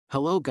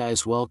Hello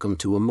guys, welcome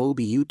to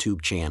Amobi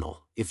YouTube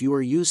channel. If you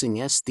are using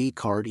SD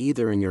card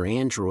either in your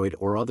Android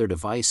or other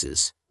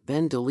devices,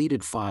 then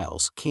deleted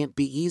files can't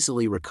be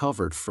easily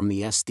recovered from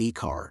the SD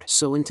card.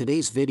 So in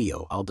today's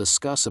video I'll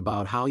discuss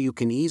about how you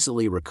can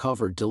easily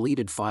recover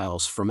deleted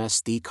files from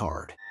SD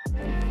card.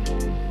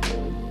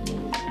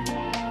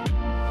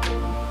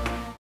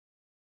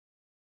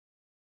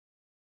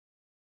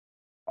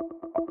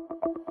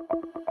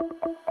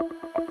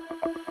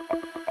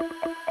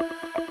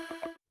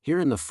 Here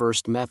in the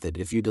first method,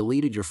 if you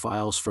deleted your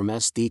files from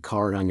SD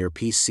card on your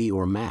PC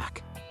or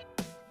Mac,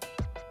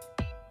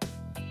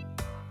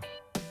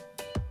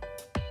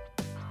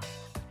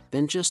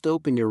 then just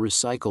open your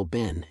recycle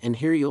bin and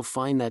here you'll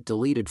find that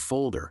deleted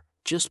folder.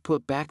 Just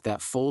put back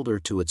that folder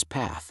to its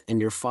path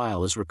and your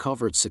file is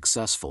recovered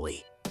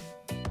successfully.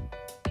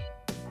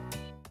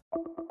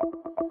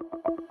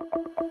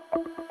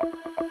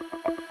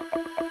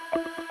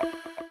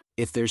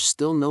 If there's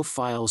still no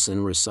files in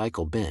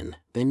recycle bin,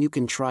 then you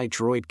can try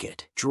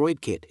DroidKit.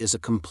 DroidKit is a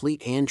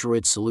complete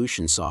Android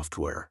solution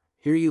software.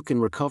 Here you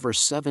can recover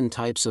 7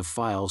 types of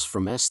files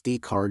from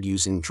SD card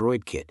using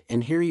DroidKit,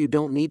 and here you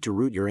don't need to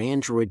root your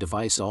Android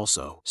device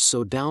also.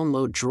 So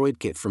download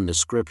DroidKit from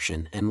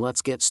description and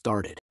let's get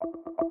started.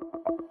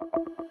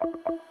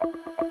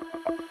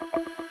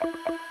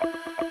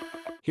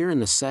 Here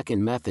in the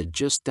second method,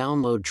 just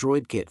download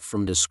DroidKit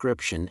from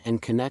description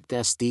and connect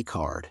SD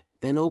card.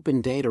 Then open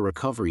Data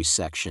Recovery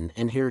section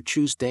and here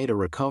choose Data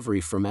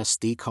Recovery from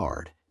SD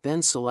card.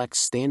 Then select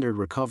Standard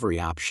Recovery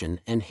option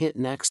and hit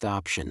Next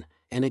option,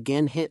 and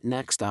again hit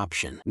Next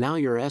option. Now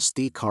your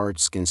SD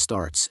card scan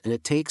starts and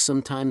it takes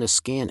some time to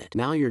scan it.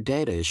 Now your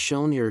data is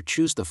shown here.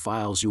 Choose the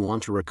files you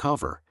want to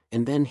recover,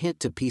 and then hit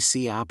to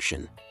PC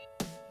option.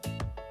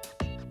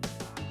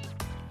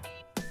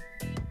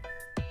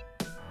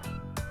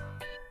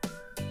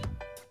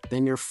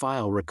 Then your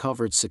file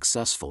recovered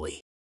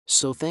successfully.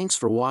 So thanks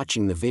for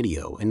watching the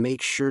video and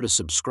make sure to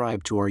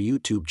subscribe to our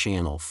YouTube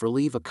channel.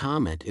 Leave a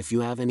comment if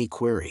you have any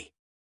query.